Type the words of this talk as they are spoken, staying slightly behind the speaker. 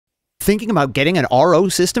Thinking about getting an RO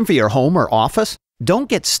system for your home or office? Don't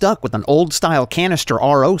get stuck with an old-style canister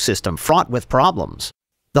RO system fraught with problems.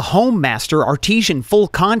 The HomeMaster Artesian Full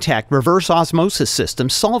Contact Reverse Osmosis system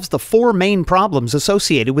solves the 4 main problems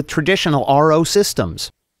associated with traditional RO systems.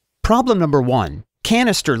 Problem number 1.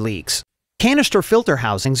 Canister leaks. Canister filter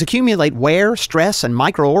housings accumulate wear, stress, and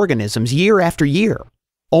microorganisms year after year.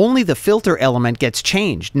 Only the filter element gets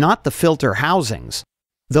changed, not the filter housings.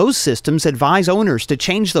 Those systems advise owners to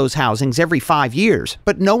change those housings every 5 years,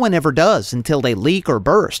 but no one ever does until they leak or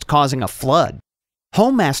burst, causing a flood.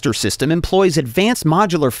 HomeMaster system employs advanced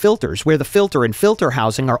modular filters where the filter and filter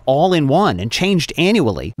housing are all in one and changed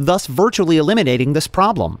annually, thus virtually eliminating this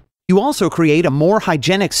problem. You also create a more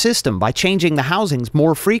hygienic system by changing the housings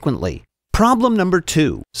more frequently. Problem number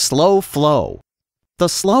 2. Slow flow. The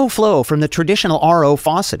slow flow from the traditional RO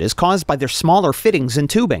faucet is caused by their smaller fittings and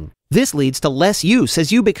tubing. This leads to less use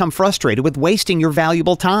as you become frustrated with wasting your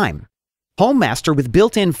valuable time. HomeMaster with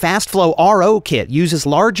built-in Fast Flow RO kit uses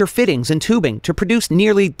larger fittings and tubing to produce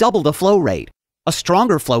nearly double the flow rate. A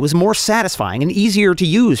stronger flow is more satisfying and easier to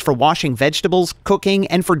use for washing vegetables, cooking,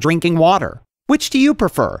 and for drinking water. Which do you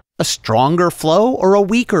prefer, a stronger flow or a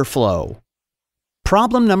weaker flow?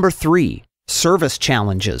 Problem number 3. Service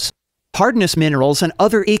challenges. Hardness minerals and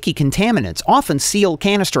other icky contaminants often seal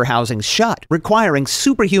canister housings shut, requiring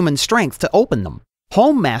superhuman strength to open them.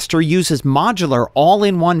 HomeMaster uses modular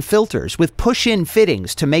all-in-one filters with push-in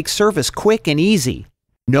fittings to make service quick and easy.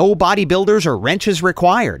 No bodybuilders or wrenches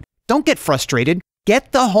required. Don't get frustrated.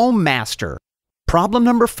 Get the HomeMaster. Problem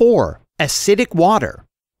number 4. Acidic water.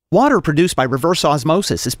 Water produced by reverse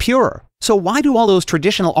osmosis is pure, so why do all those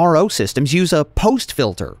traditional RO systems use a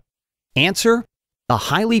post-filter? Answer: the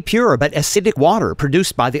highly pure but acidic water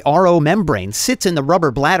produced by the RO membrane sits in the rubber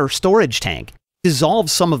bladder storage tank,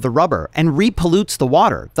 dissolves some of the rubber, and repollutes the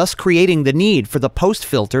water, thus creating the need for the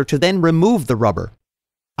post-filter to then remove the rubber.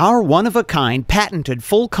 Our one-of-a-kind patented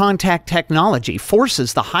full-contact technology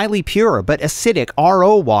forces the highly pure but acidic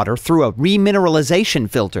RO water through a remineralization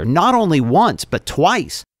filter not only once but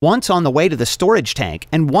twice, once on the way to the storage tank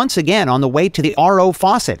and once again on the way to the RO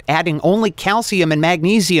faucet, adding only calcium and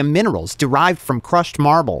magnesium minerals derived from crushed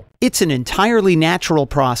marble. It's an entirely natural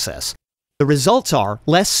process. The results are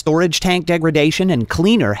less storage tank degradation and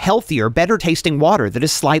cleaner, healthier, better-tasting water that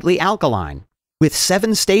is slightly alkaline. With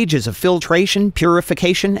 7 stages of filtration,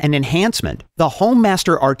 purification, and enhancement, the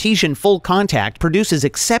HomeMaster Artesian Full Contact produces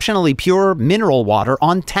exceptionally pure mineral water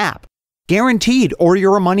on tap. Guaranteed or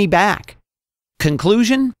your money back.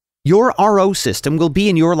 Conclusion? Your RO system will be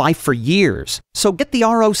in your life for years, so get the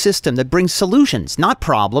RO system that brings solutions, not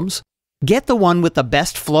problems. Get the one with the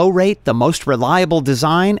best flow rate, the most reliable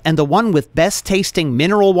design, and the one with best tasting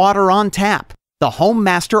mineral water on tap. The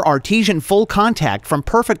HomeMaster Artesian Full Contact from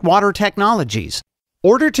Perfect Water Technologies.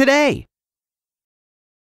 Order today!